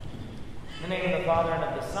In the name of the Father, and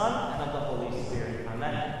of the Son, and of the Holy Spirit.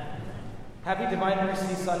 Amen. Happy Divine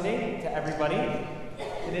Mercy Sunday to everybody.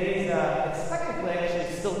 Today it's technically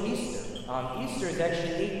actually still Easter. Easter is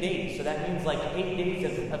actually 8 days, so that means like 8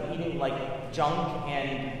 days of eating like junk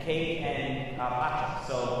and cake and pacha.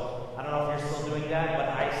 So I don't know if you're still doing that, but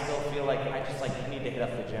I still feel like I just need to hit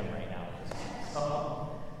up the gym right now.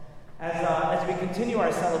 So, as we continue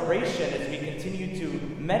our celebration, as we continue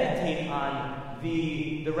to meditate on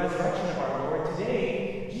the resurrection of our Lord,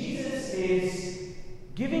 today Jesus is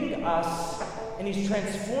giving us, and He's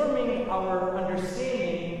transforming our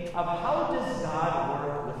understanding of how does God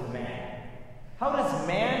work with man. How does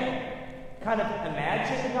man kind of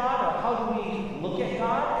imagine God, or how do we look at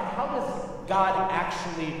God, and how does God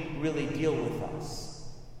actually really deal with us?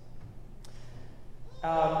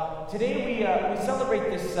 Today we celebrate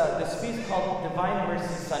this feast called Divine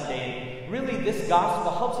Mercy Sunday. Really, this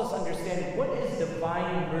gospel helps us understand what is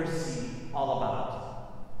divine mercy all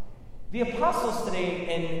about. The apostles today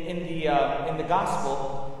in the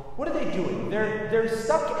gospel, what are they doing? They're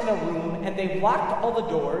stuck in a room and they've locked all the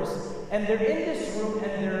doors, and they're in this room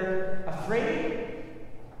and they're afraid.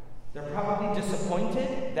 They're probably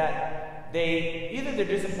disappointed that they're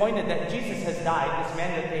disappointed that Jesus has died, this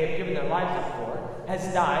man that they have given their lives up for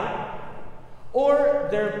has died, or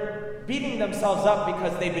they're beating themselves up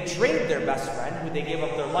because they betrayed their best friend who they gave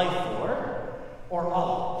up their life for, or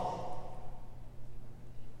all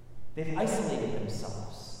of it. They've isolated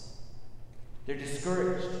themselves. They're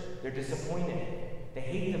discouraged. They're disappointed. They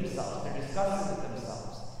hate themselves. They're disgusted with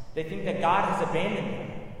themselves. They think that God has abandoned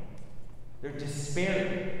them. They're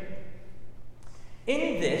despairing.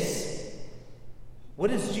 In this,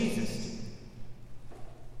 what does Jesus do?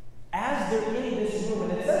 As they're in this room,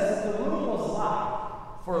 and it says that the room was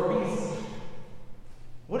locked for a reason.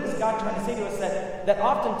 What is God trying to say to us? That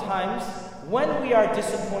oftentimes, when we are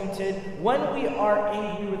disappointed, when we are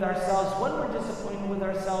angry with ourselves, when we're disappointed with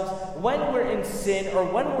ourselves, when we're in sin, or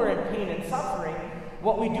when we're in pain and suffering,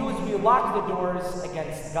 what we do is we lock the doors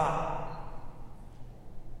against God.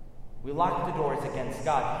 We lock the doors against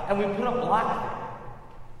God, and we put a block there.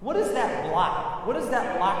 What is that block? What is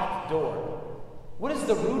that locked door? What is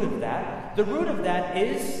the root of that? The root of that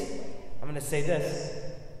is, I'm going to say this,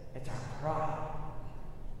 it's our pride.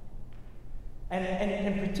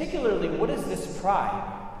 And particularly, what is this pride?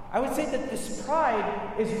 I would say that this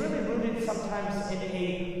pride is really rooted sometimes in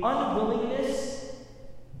an unwillingness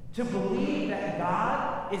to believe that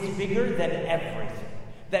God is bigger than everything.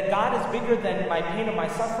 That God is bigger than my pain and my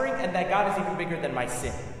suffering, and that God is even bigger than my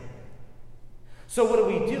sin. So what do?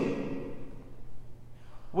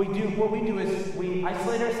 What we do is we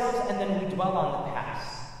isolate ourselves, and then we dwell on the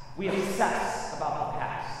past. We obsess about the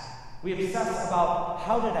past. We obsess about,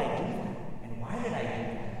 how did I do that? And why did I do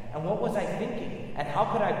that? And what was I thinking? And how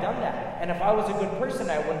could I have done that? And if I was a good person,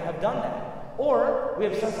 I wouldn't have done that. Or we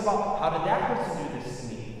obsess about, how did that person do this to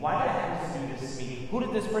me? Why did that person do this to me? Who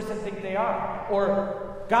did this person think they are?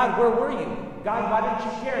 Or, God, where were you? God, why didn't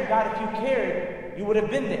you care? And God, if you cared, you would have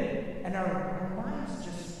been there. And our minds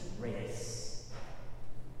just race.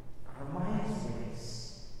 Our minds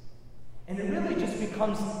race. And it really just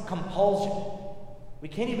becomes compulsion. We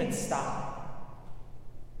can't even stop.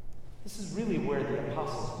 This is really where the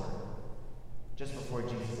apostles were, just before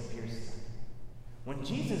Jesus appears to them. When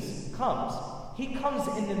Jesus comes, He comes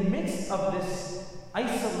in the midst of this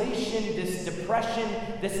isolation, this depression,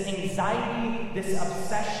 this anxiety, this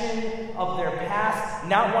obsession of their past,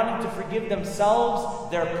 not wanting to forgive themselves,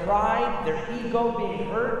 their pride, their ego being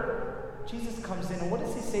hurt. Jesus comes in, and what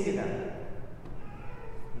does He say to them?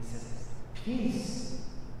 He says, peace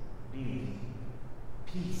be with you.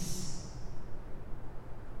 Peace.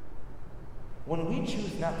 When we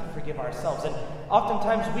choose not to forgive ourselves, and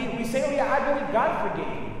oftentimes we say, oh yeah, I believe God forgave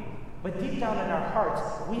me. But deep down in our hearts,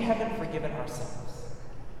 we haven't forgiven ourselves.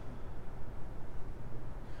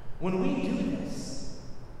 When we do this,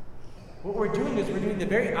 what we're doing is we're doing the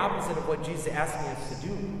very opposite of what Jesus is asking us to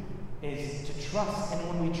do, is to trust. And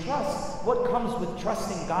when we trust, what comes with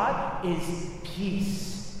trusting God is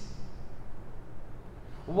peace.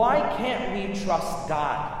 Why can't we trust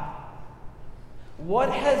God?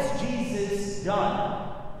 What has Jesus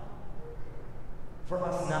done for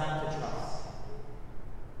us not to trust?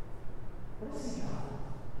 What has He done?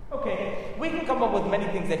 Okay, we can come up with many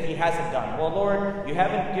things that He hasn't done. Well, Lord, you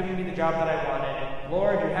haven't given me the job that I wanted.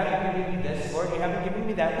 Lord, you haven't given me this. Lord, you haven't given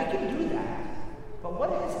me that. We can do that. But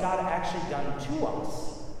what has God actually done to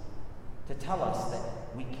us to tell us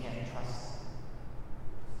that we can't trust Him?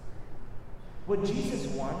 What Jesus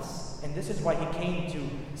wants, and this is why He came to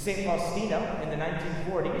St. Faustina in the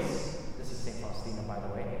 1940s. This is St. Faustina, by the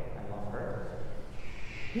way. I love her.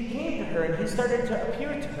 He came to her and he started to appear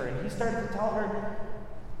to her and he started to tell her,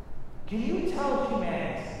 can you tell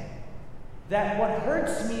humanity that what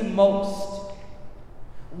hurts me most,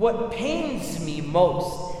 what pains me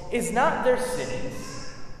most, is not their sins.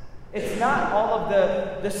 It's not all of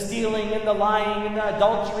the stealing and the lying and the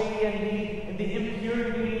adultery and the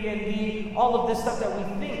impurity and all of this stuff that we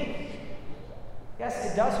think.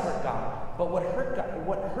 Yes, it does hurt God. But what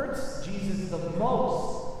hurts Jesus the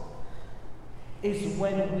most is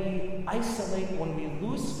when we isolate, when we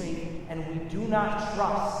lose faith, and we do not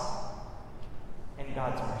trust in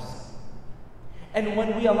God's mercy. And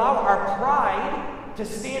when we allow our pride to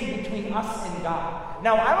stand between us and God.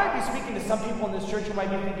 Now, I might be speaking to some people in this church who might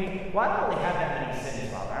be thinking, well, I don't really have that many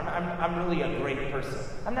sins, Father. I'm really a great person.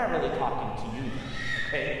 I'm not really talking to you,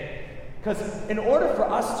 okay? Because in order for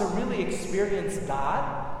us to really experience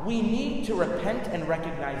God, we need to repent and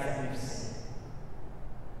recognize that we've sinned.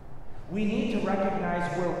 We need to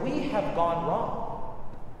recognize where we have gone wrong.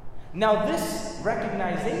 Now, this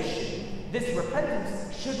recognition, this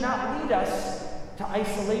repentance, should not lead us to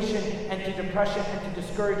isolation and to depression and to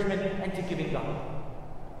discouragement and to giving up.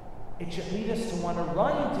 It should lead us to want to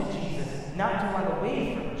run to Jesus, not to run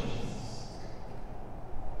away from Jesus.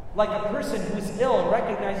 Like a person who's ill and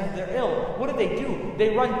recognizes they're ill, what do?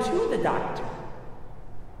 They run to the doctor.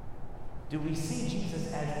 Do we see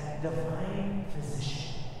Jesus as divine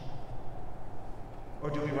physician? Or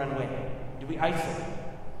do we run away? Do we isolate?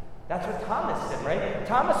 That's what Thomas did, right?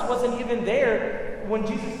 Thomas wasn't even there when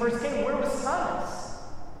Jesus first came. Where was Thomas?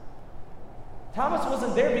 Thomas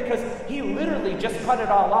wasn't there because he literally just cut it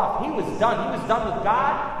all off. He was done. He was done with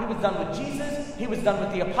God. He was done with Jesus. He was done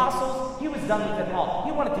with the apostles. He was done with it all.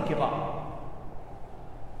 He wanted to give up.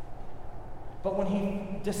 But when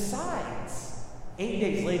he decides, 8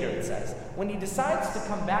 days later it says, when he decides to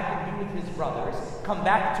come back and be with his brothers, come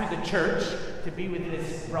back to the church to be with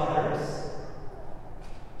his brothers,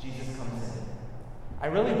 Jesus comes in. I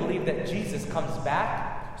really believe that Jesus comes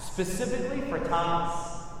back specifically for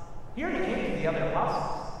Thomas. He already came to the other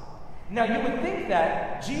apostles. Now, you would think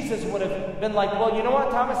that Jesus would have been like, well, you know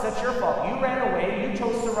what, Thomas, that's your fault. You ran away. You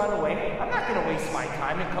chose to run away. I'm not going to waste my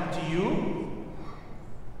time and come to you.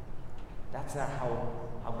 That's not how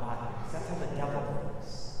God thinks. That's how the devil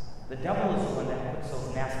thinks. The devil is the one that puts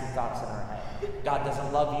those nasty thoughts in our head. God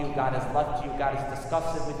doesn't love you. God has left you. God is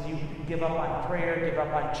disgusted with you. Give up on prayer. Give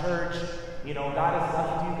up on church. God has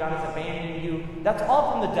left you. God has abandoned you. That's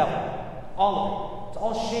all from the devil. All of it. It's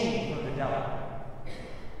all shame from the devil.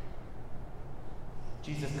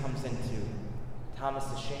 Jesus comes into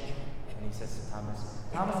Thomas' shame, and he says to Thomas,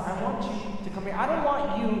 Thomas, I want you to come here. I don't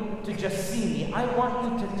want you to just see me. I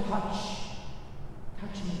want you to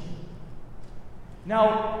touch me.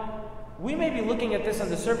 Now, we may be looking at this on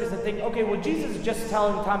the surface and think, okay, well, Jesus is just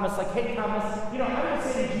telling Thomas, like, hey, Thomas, I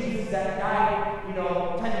was saying to Jesus that died,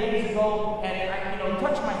 10 days ago, and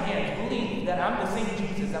touch my hands, believe that I'm the same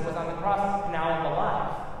Jesus that was on the cross, and now I'm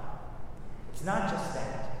alive. It's not just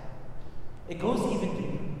that. It goes even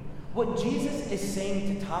deeper. What Jesus is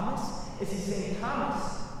saying to Thomas is he's saying,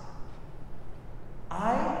 Thomas,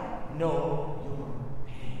 I know your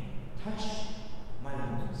pain. Touch my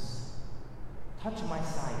wounds. Touch my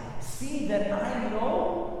side. See that I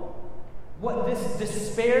know what this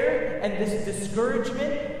despair and this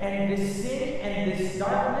discouragement and this sin and this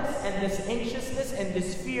darkness and this anxiousness and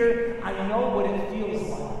this fear, I know what it feels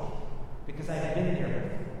like because I've been there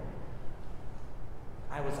before.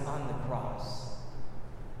 I was on the cross.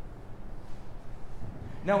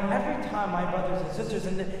 Now, every time, my brothers and sisters,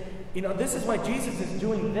 and this is why Jesus is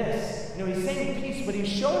doing this. He's saying peace, but he's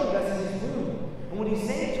showing us his wound. And what he's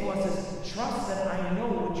saying to us is, trust that I know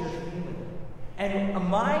what you're feeling. And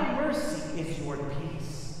my mercy is your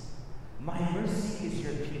peace. My mercy is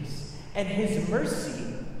your peace. And his mercy,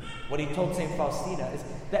 what he told St. Faustina, is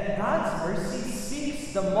that God's mercy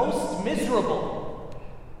seeks the most miserable.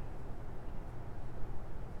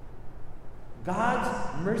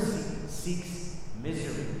 God's mercy seeks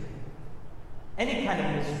misery. Any kind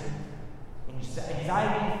of misery.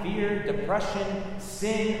 Anxiety, fear, depression,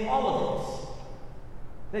 sin, all of it.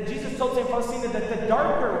 That Jesus told St. Faustina that the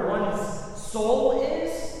darker one's soul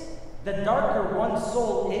is,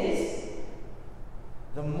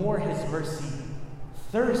 the more his mercy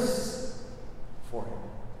thirsts for him.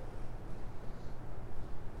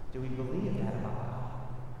 Do we believe that about God?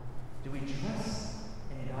 Do we trust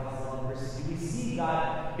in God's love and mercy? Do we see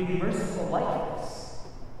God being merciful like this?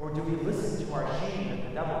 Or do we listen to our shame that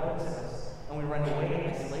the devil puts in us and we run away in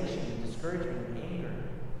isolation and discouragement and anger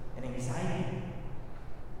and anxiety?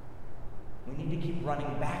 We need to keep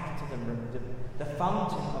running back to the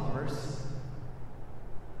fountain of mercy.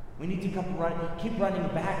 We need to keep running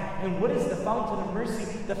back. And what is the fountain of mercy?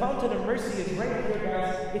 The fountain of mercy is right here,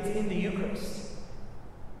 guys. It's in the Eucharist.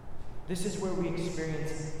 This is where we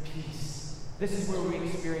experience peace. This is where we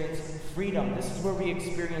experience freedom. This is where we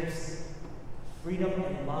experience freedom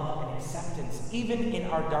and love and acceptance, even in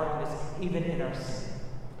our darkness, even in our sin.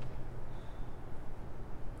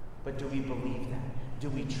 But do we believe that? Do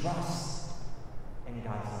we trust in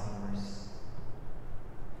God's love and mercy?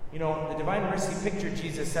 You know, the Divine Mercy picture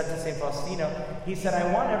Jesus said to St. Faustina, he said,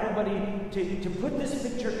 I want everybody to put this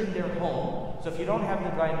picture in their home. So if you don't have the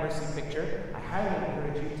Divine Mercy picture, I highly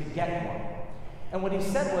encourage you to get one. And what he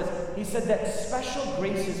said was, he said that special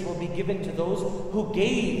graces will be given to those who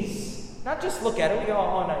gaze. Not just look at it, we go,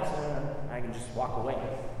 oh, nice, I can just walk away.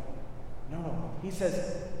 No. He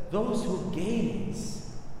says, those who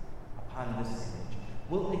gaze upon this image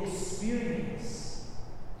will experience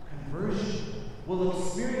conversion, will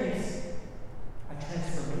experience a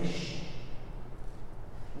transformation.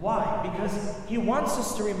 Why? Because he wants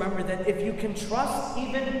us to remember that if you can trust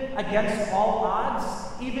even against all odds,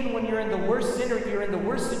 even when you're in the worst sin or you're in the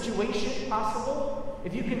worst situation possible,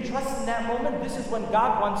 if you can trust in that moment, this is when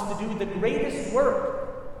God wants to do the greatest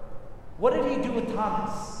work. What did he do with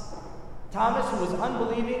Thomas? Thomas, who was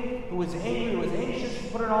unbelieving, who was angry, who was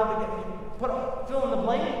anxious, put it all together, fill in the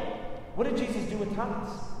blank. What did Jesus do with Thomas?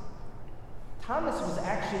 Thomas was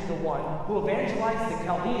actually the one who evangelized the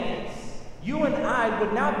Chaldeans. You and I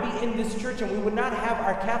would not be in this church and we would not have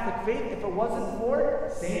our Catholic faith if it wasn't for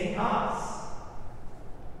St. Thomas.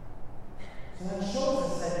 So that shows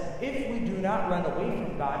us that if we do not run away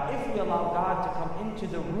from God, if we allow God to come into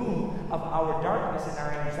the room of our darkness and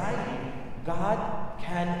our anxiety, God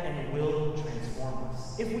can and will transform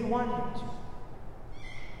us. If we want him to.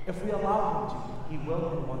 If we allow him to, he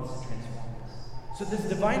will and wants to transform us. So this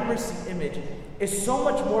Divine Mercy image is so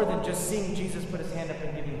much more than just seeing Jesus put his hand up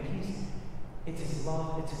and giving peace. It's his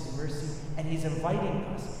love, it's his mercy, and he's inviting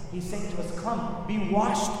us. He's saying to us, come, be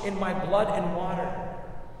washed in my blood and water.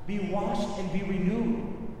 Be washed and be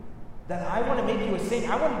renewed. That I want to make you a saint.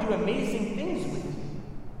 I want to do amazing things with you.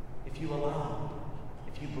 If you allow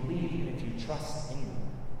me, if you believe, and if you trust in me.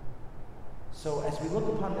 So as we look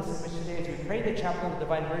upon this image today, as we pray the Chaplet of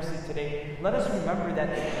Divine Mercy today, let us remember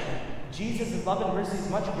that Jesus' love and mercy is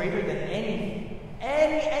much greater than anything.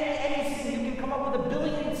 Any sin. You can come up with 1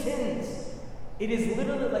 billion sins. It is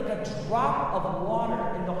literally like a drop of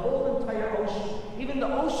water in the whole entire ocean. Even the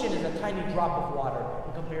ocean is a tiny drop of water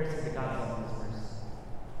in comparison to God's love and mercy.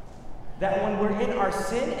 That when we're in our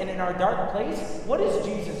sin and in our dark place, what is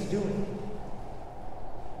Jesus doing?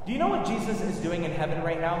 Do you know what Jesus is doing in heaven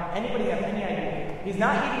right now? Anybody have any idea? He's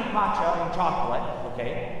not eating pacha and chocolate,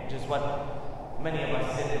 okay, which is what many of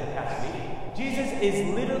us did in the past week. Jesus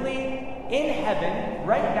is literally in heaven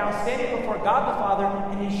right now, standing before God the Father,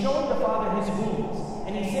 and he's showing the Father his wounds.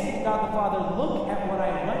 And he's saying to God the Father, look at what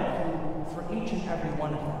I went through for each and every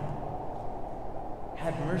one of them.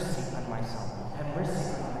 Have mercy on my son. Have mercy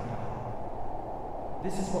on my God.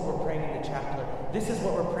 This is what we're praying in the chaplet. This is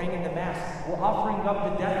what we're praying in the Mass. We're offering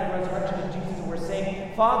up the death and resurrection of Jesus, and we're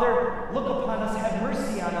saying, Father, look upon us, have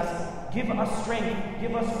mercy on us, give us strength,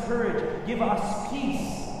 give us courage, give us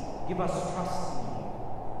peace, give us trust in you.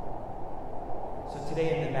 So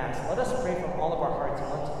today in the Mass, let us pray from all of our hearts, and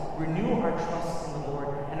let's renew our trust in the Lord,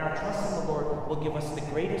 and our trust in the Lord will give us the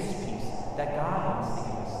greatest peace that God wants to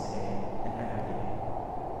give us today and every day.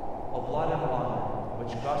 O blood and water,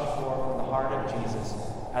 which gushed forth from the heart of Jesus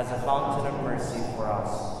as a fountain of mercy for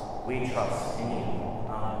us, we trust in you.